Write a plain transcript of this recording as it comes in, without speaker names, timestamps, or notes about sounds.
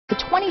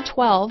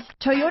2012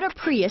 Toyota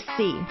Prius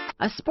C.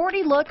 A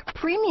sporty look,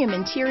 premium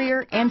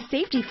interior, and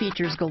safety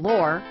features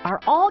galore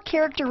are all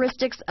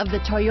characteristics of the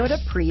Toyota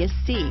Prius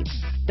C.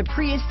 The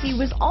Prius C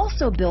was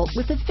also built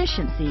with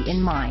efficiency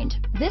in mind.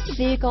 This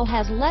vehicle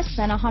has less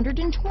than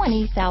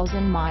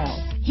 120,000 miles.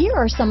 Here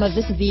are some of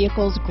this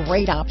vehicle's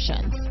great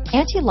options: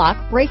 anti-lock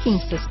braking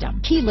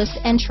system, keyless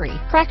entry,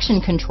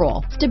 traction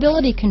control,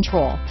 stability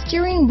control,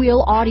 steering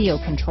wheel audio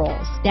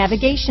controls,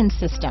 navigation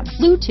system,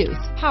 Bluetooth,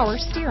 power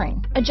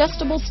steering,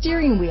 adjustable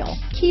steering wheel,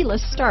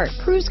 keyless start,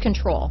 cruise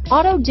control,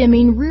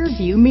 auto-dimming rear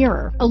view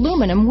mirror,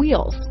 aluminum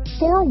wheels,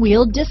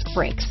 four-wheel disc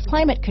brakes,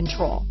 climate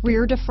control,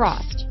 rear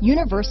defrost,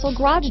 universal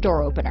garage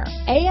door opener,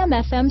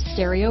 AM/FM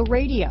stereo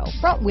radio,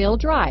 front-wheel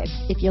drive.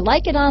 If you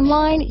like it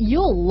online,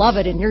 you'll love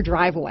it in your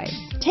driveway.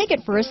 Take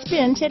it for a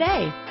spin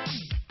today.